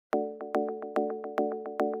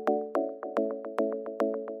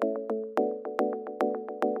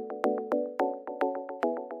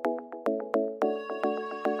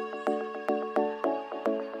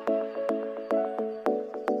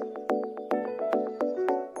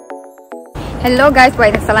Hello guys, waa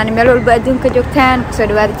idin salaam meel walba adduunka joogtaan soo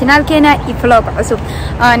dhawaada channelkeena iyo vlog cusub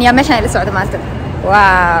aan yaa meeshaan ila socdo maanta waa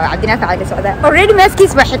cabdinaafi cali socda already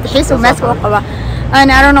maaskiis waa xiiso maaska oo qaba aan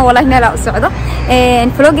arano wallahi meel aan u socdo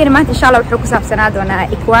vloggeena maanta insha Allah wuxuu ku saabsanaa doonaa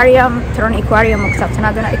aquarium tron aquarium ku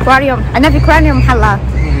saabsanaa doonaa aquarium anafi aquarium maxalla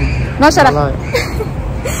ma sha Allah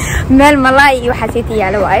meel malay iyo waxa siita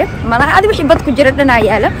yaalo waayo malay adi wixii bad ku jira dhanaa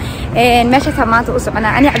yaalo meesha maanta u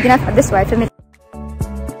soconaa ani cabdinaafi cabdis waa family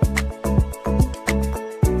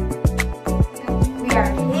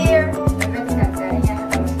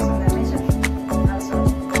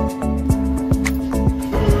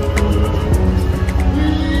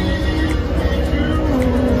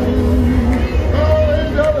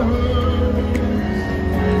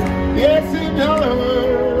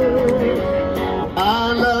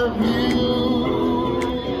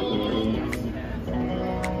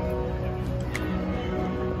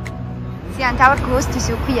Tower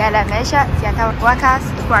hoostiisa ku yaala meesha Sian Tower waa kaas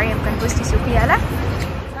aquarium kan hoostiisa ku yaala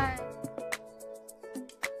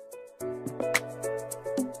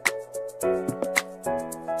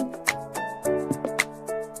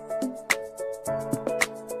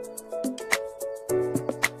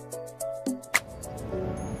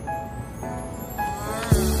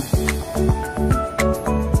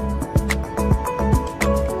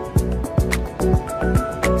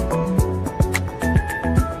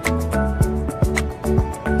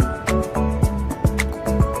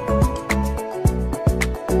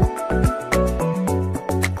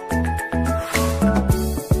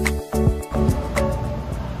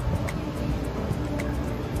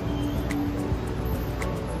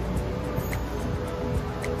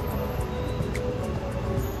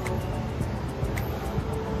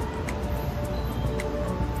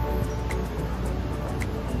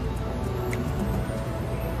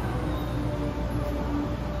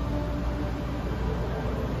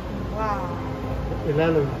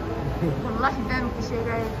والله دامك شيء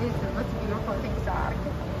رايح جيت بس بيروحوا تكسر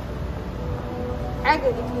حاجة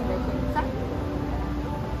جديدة كده صح؟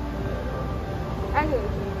 حاجة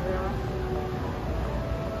جديدة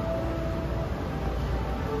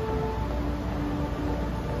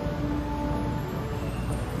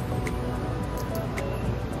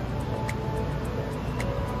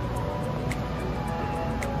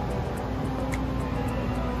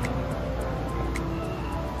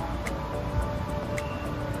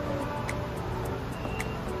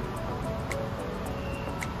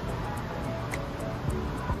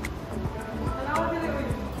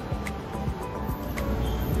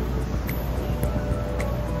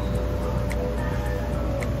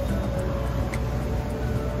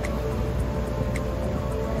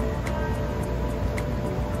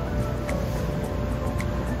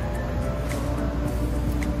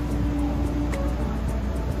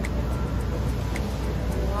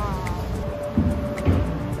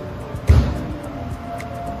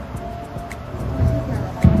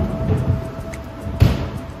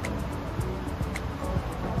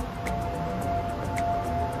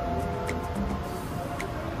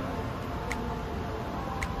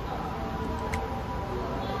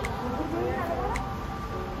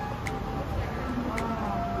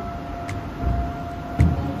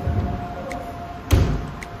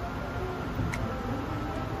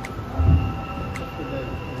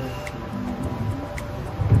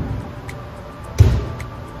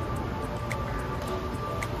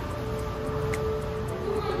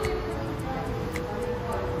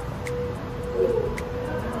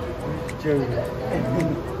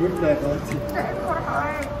Ripley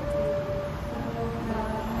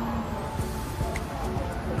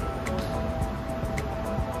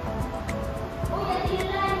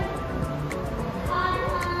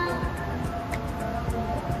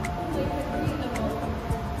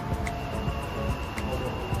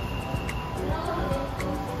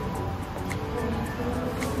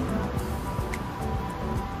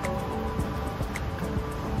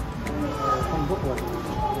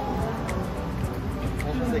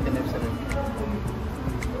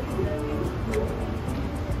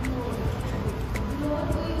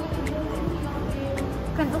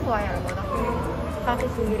kan tuh kuah ya bodoh kaki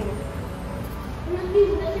sendiri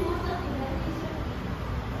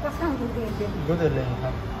pasang tuh dia gue udah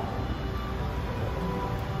lihat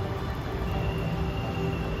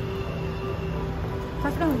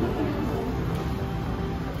pasang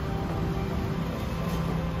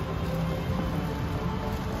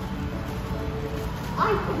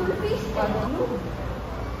ay berfish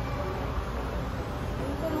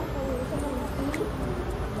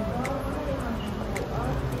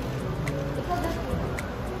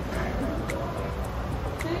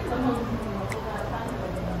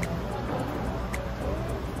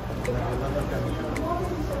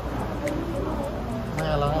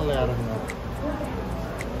ما يلا الله يعرفنا.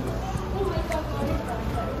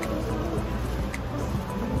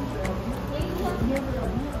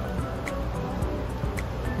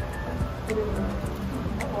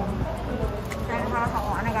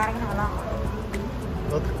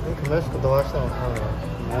 dadka meesha ku dawaashta waxaa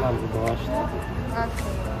meelaha lagu dawaashta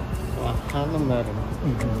waxaana maaran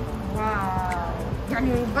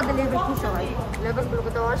يعني بدل ليفل كيسة واي ليفل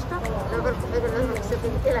بالقدواشته ليفل كحيل ليفل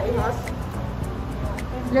كسفين إلى إيهاس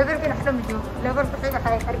ليفل كنا حدا مجو ليفل كحيل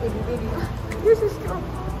حي حرقة الفيديو ليش اشتو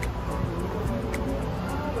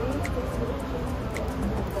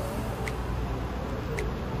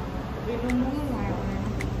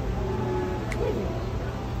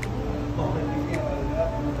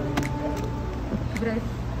بريس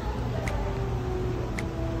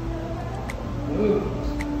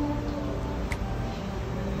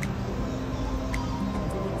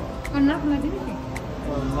الناقة ما دمشي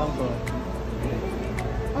الناقة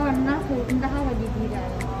عندها هذا جديدة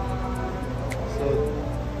so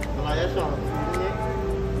طلع يشعر فيني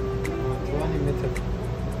 20 متر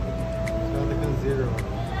هذا كان زيرو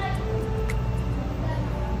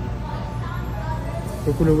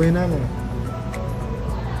وكل وين أنا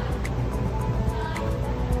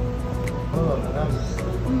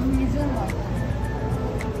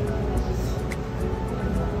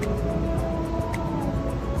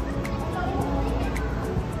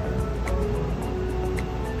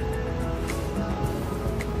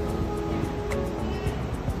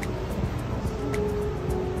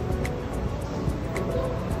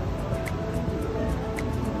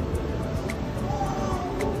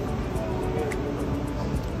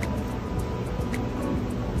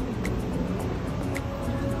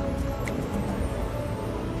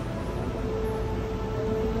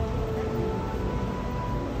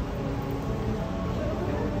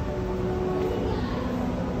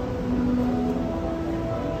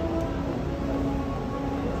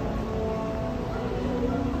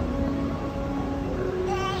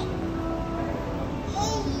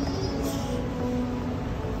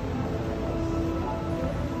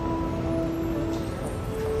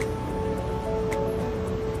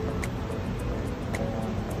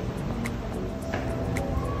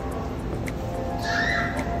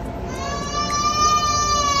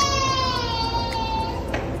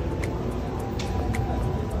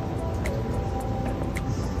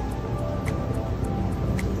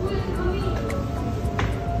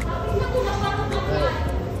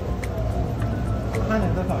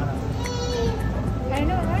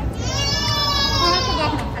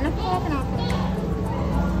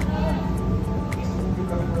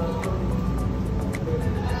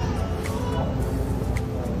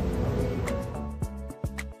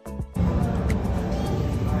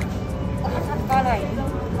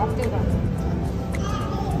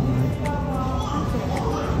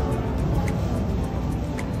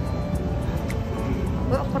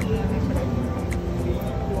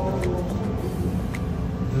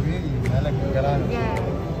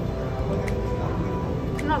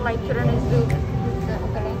Not like you're in a zoo.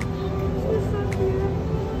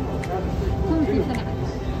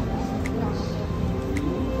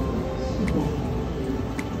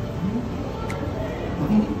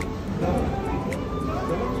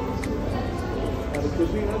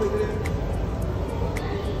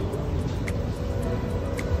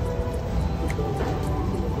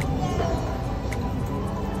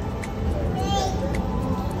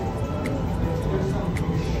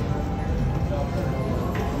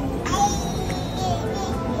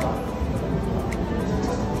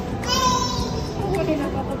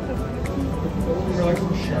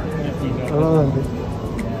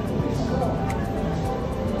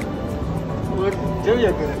 जो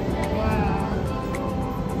ये करे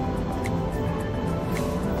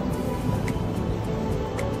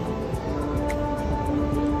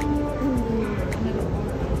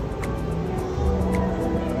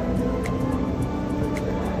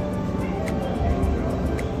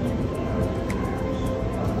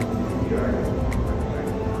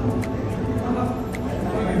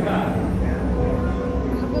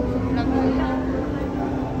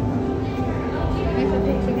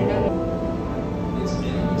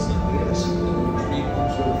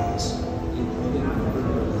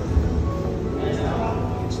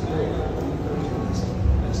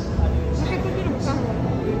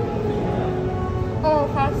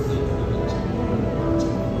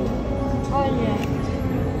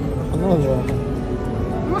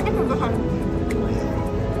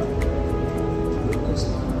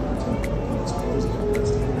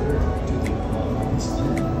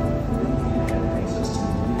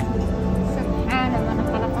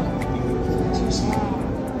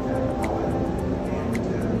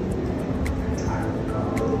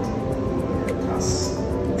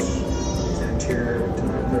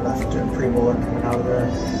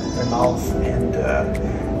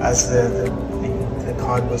as the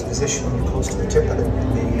cod was positioned close to the tip of the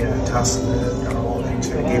tusk, the narwhal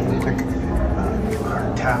actually gave him a quick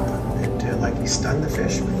hard tap. It likely stunned the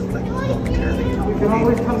fish, but it like momentarily. We can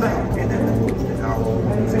always come back. And then the narwhal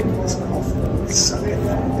moved into this mouth, suck in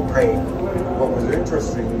the prey. What was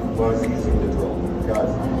interesting was using the drill,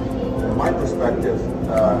 because from my perspective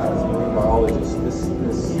as a marine biologist, this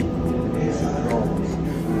use of drones is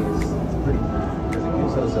pretty cool, because it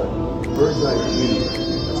gives us a bird's eye view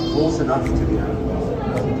that's close enough to the animals. It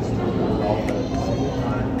doesn't disturb them at all, but at the same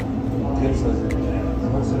time, it gives us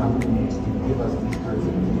close enough to give us these kinds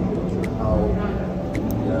of views of how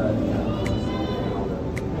the animals are feeding and all that.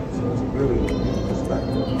 So it's a really unique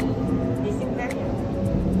perspective.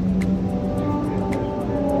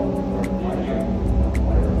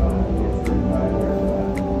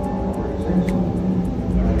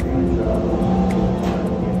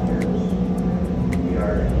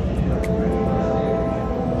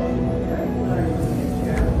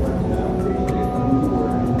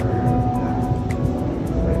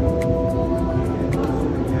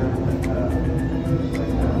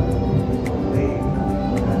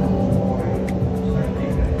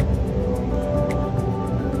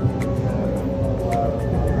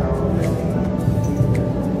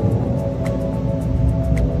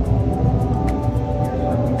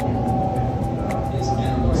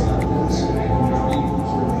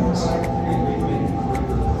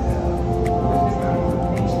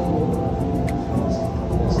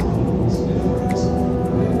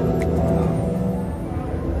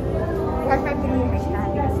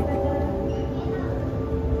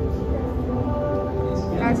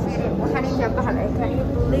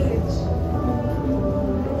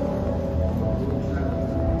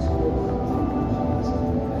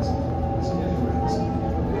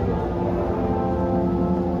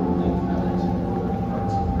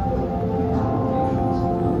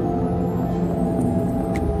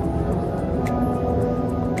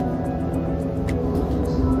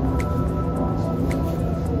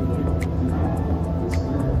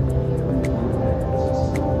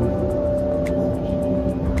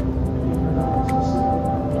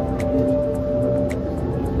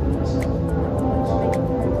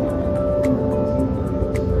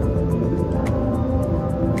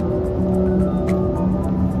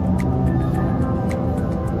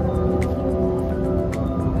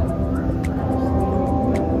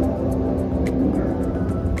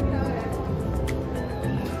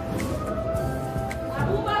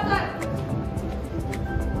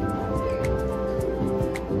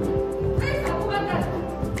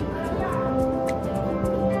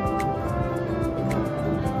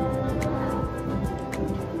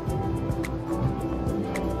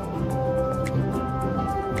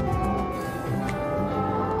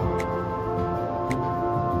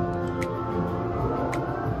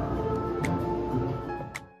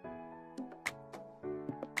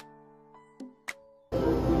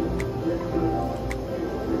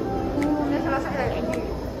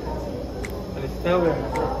 Nowhere.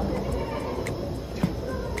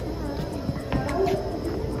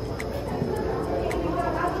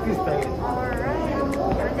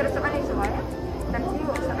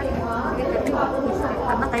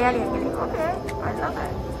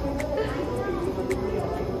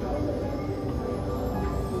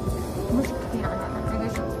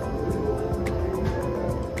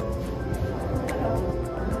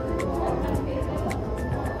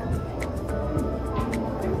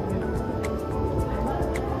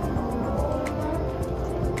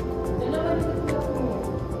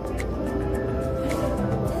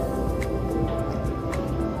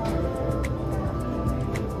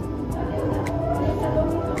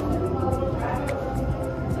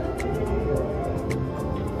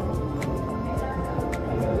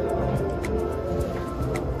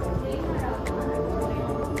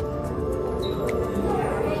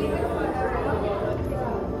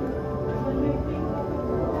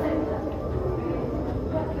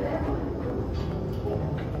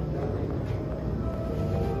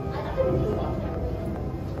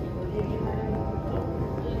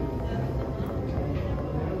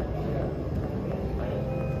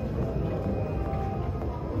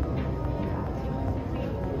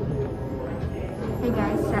 Hey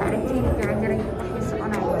guys, aragtiin jarajara waxay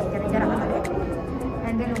soconayaan jarajara kale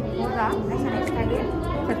عندنا موضة عشان أشتغل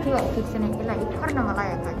فكيف أكتسني إلا يكرنا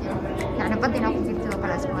ملايا كذا يعني بدينا كتير تبغى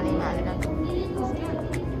خلاص مالين علينا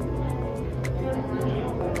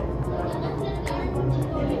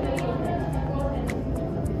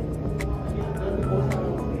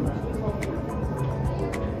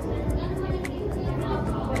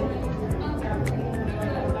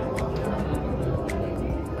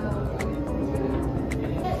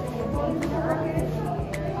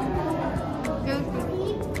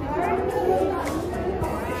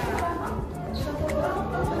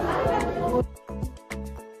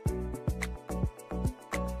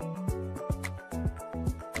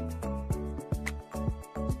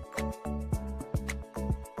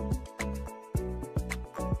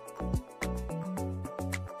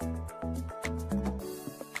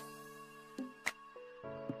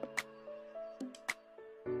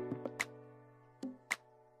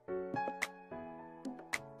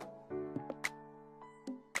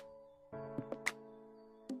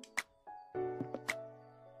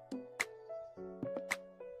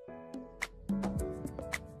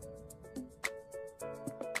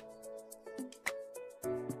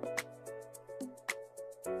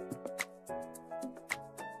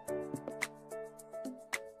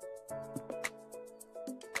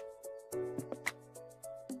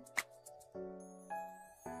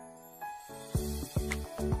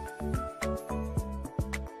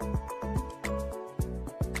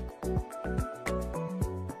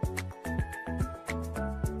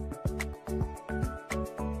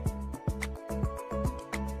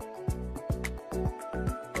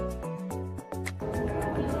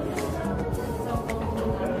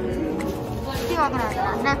ชอบขนาด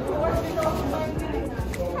นั้นนะ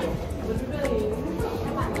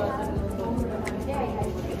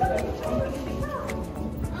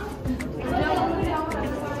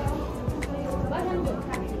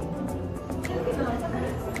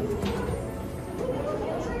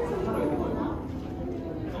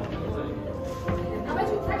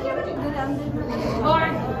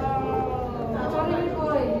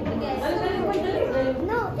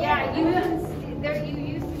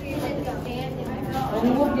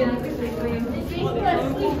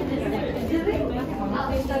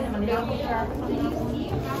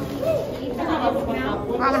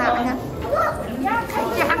ว่าขนาดนี้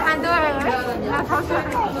อยากทานด้วยเลยแล้วเขาช่วย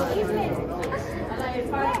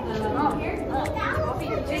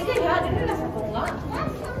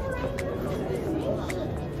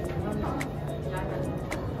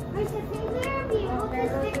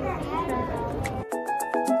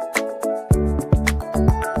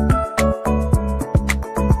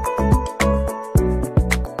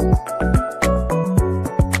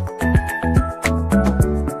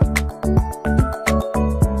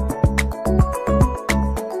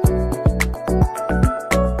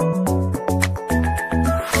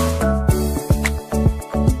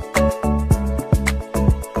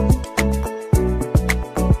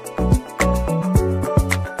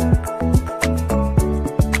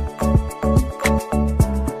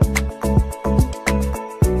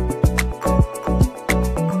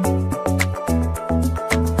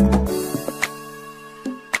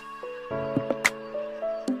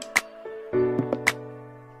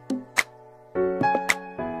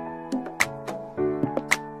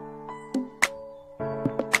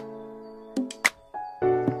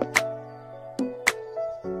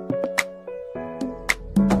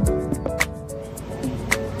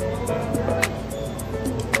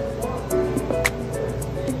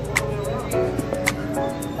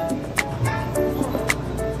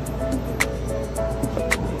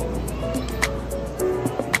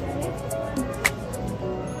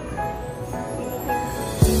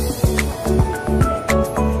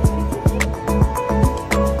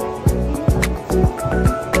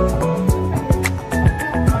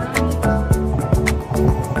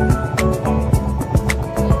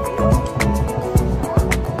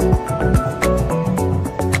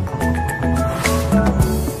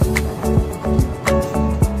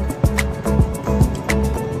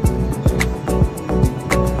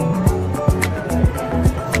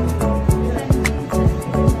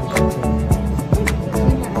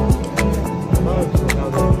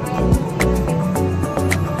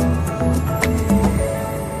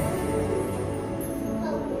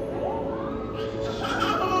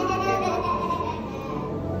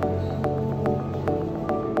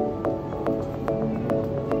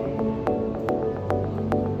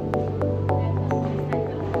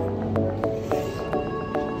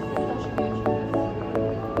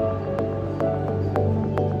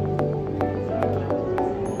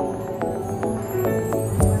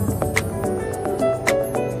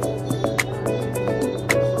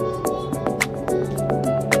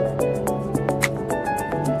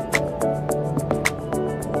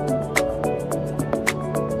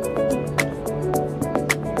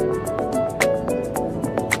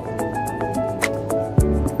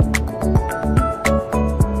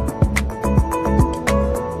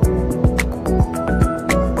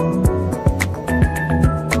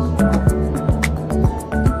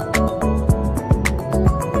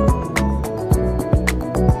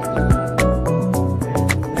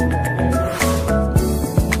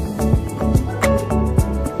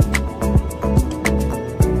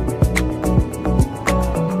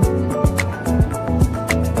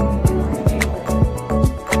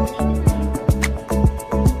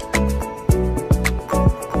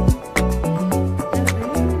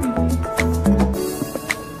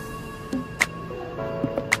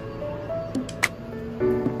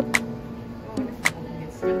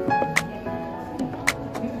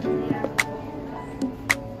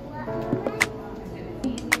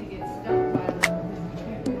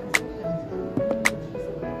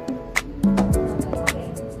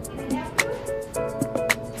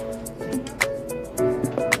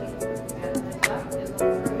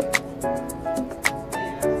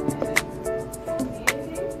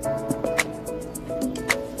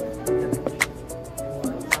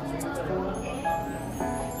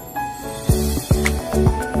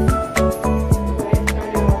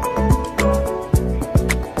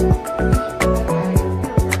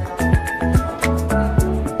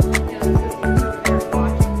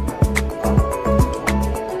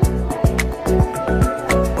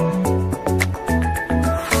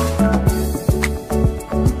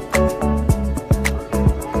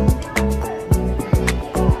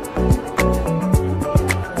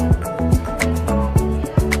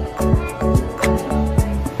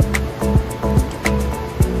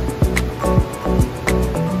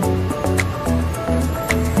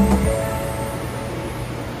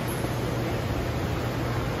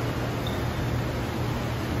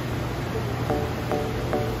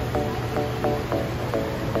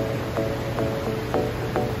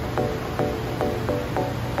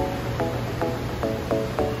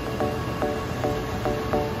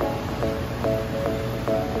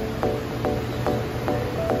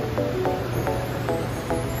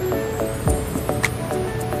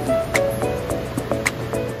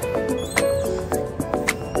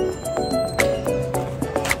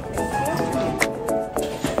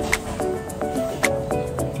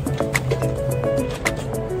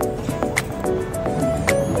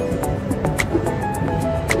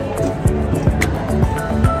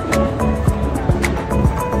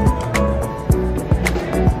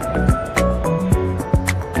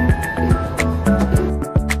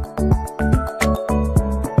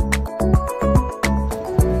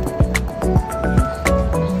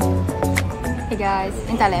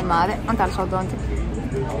guys انت على ماذا انت على صوتونتي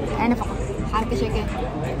انا فقط حالك شيء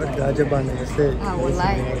برجع جبان يستي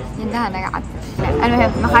والله عندها نقعد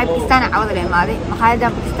المهم مخايب باكستان عوض الماضي مخايب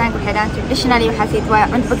باكستان كحيدان تراديشنالي وحسيت واي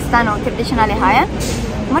عند باكستان وتراديشنالي هاي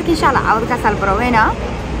مركي ان شاء الله عوض كاس البروينا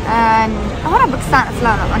هو باكستان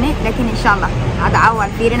اصلا عني لكن ان شاء الله هذا عوض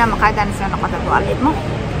فيرنا مخايب نسوي نقطه الوالد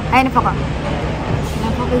هاي فقط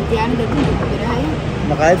فقط ديانه هاي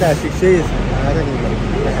مقاعدها شيء هذا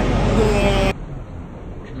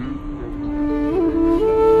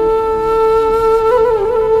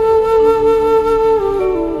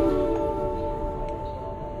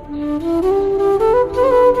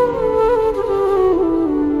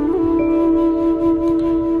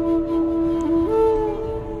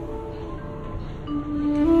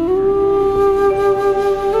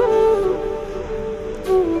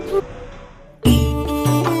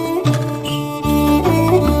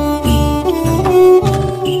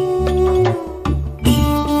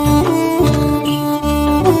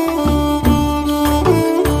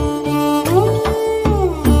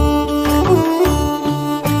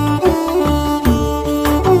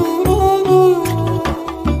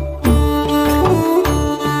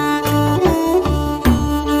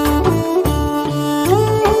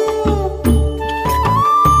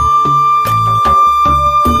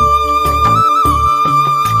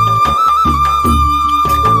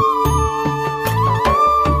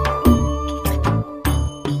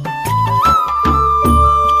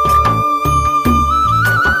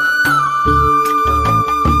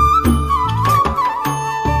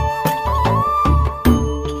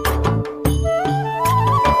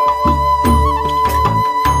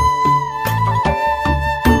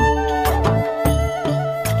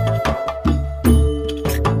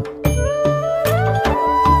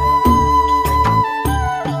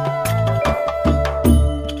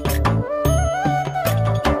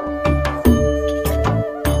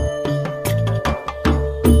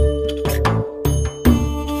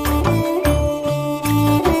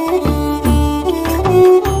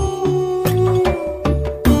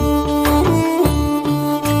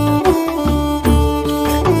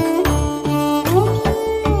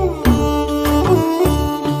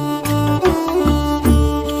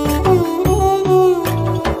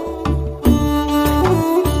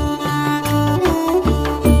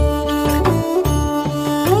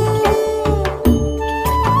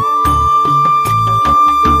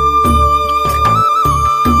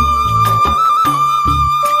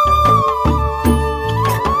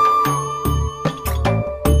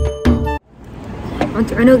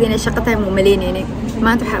أنت عنوق إن شقتها مملينيني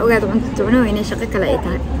ما أنت حقوقات وأنت عنوق إن شقك لا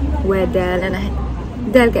إيتها ودالنا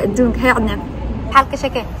دالك أدونك هاي عدنا حالك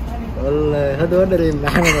شكل والله هذا ودري من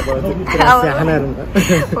حنا قوتك حنا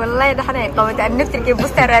والله ده حنا قوت أن نفترك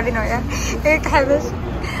بوستر رابينو يا هيك حبش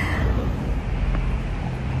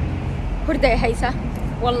هردة هيسا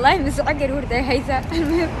والله مسعقر هردة هيسا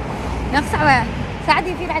المهم نقص عوا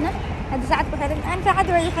ساعدي في العنب هذا ساعد بخير أنا ساعد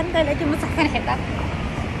وهي خندة لكن مسخن حتى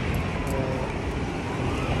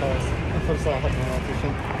فرصة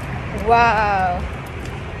واو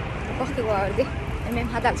وقتي واردي المهم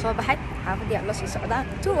هذا الصباح حافظي على سي سعودان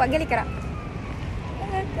تو وقالي كرا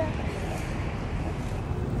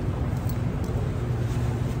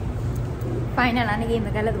فاينل انا جاي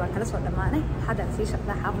مقالد waa kala soo dhamaanay hada sii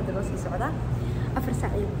socda xaafada loo sii socda 4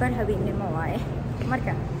 saac iyo bar habeenimo waaye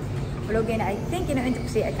marka vloggeena I think inuu inta ku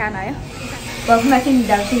sii ekaanayo waa ma kin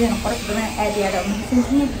daawashadeen qurux badan aad iyo aad u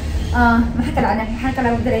mahadsantihiin maxaa kala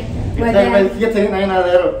wadaray waa daalay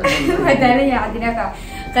wadaalaya cadinaka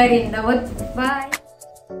qariin nabad bye